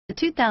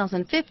The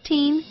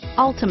 2015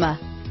 Altima.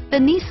 The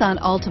Nissan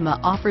Altima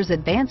offers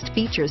advanced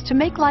features to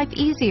make life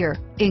easier,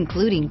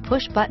 including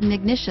push-button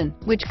ignition,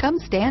 which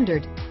comes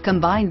standard.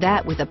 Combine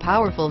that with a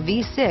powerful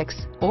V6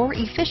 or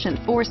efficient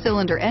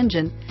 4-cylinder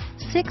engine,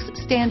 6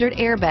 standard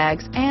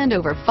airbags, and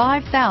over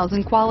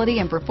 5,000 quality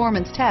and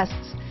performance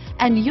tests,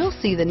 and you'll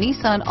see the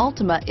Nissan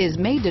Altima is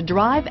made to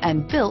drive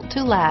and built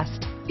to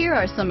last. Here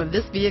are some of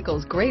this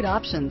vehicle's great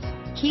options: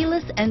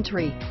 keyless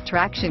entry,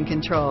 traction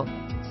control,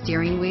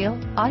 steering wheel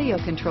audio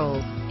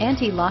controls,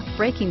 anti-lock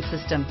braking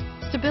system,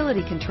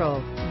 stability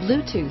control,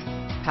 Bluetooth,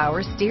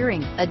 power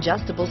steering,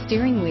 adjustable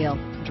steering wheel,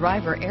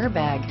 driver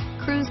airbag,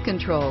 cruise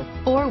control,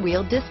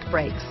 4-wheel disc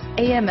brakes,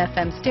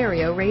 AM/FM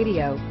stereo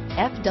radio,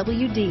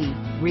 FWD,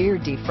 rear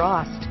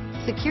defrost,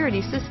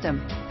 security system,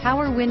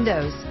 power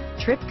windows,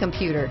 trip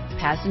computer,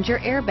 passenger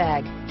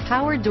airbag,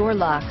 power door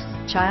locks,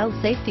 child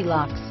safety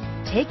locks.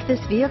 Take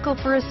this vehicle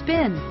for a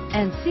spin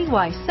and see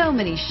why so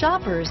many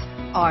shoppers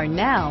are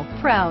now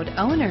proud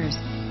owners.